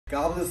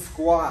Goblet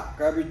squat.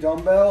 Grab your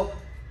dumbbell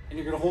and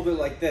you're gonna hold it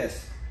like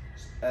this,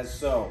 as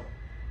so.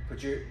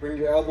 Bring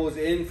your elbows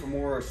in for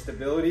more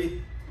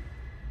stability.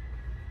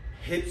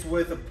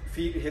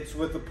 Feet hips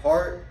width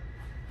apart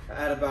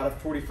at about a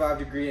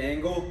 45-degree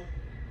angle.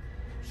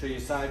 Show you a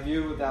side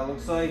view what that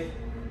looks like.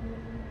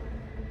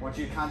 I want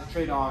you to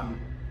concentrate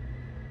on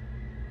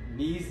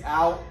knees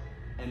out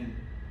and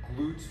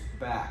glutes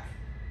back.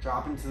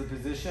 Drop into the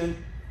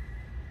position.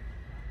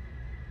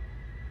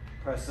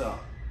 Press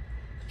up.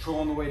 Control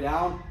on the way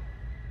down.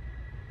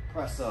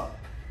 Press up.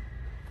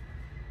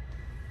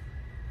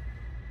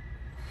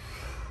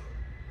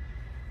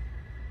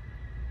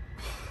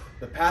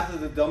 The path of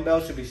the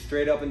dumbbell should be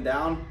straight up and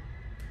down.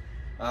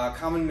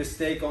 Common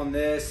mistake on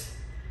this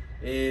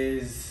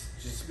is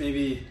just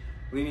maybe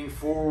leaning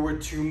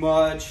forward too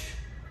much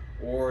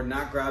or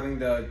not grabbing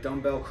the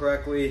dumbbell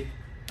correctly.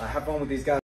 Have fun with these guys.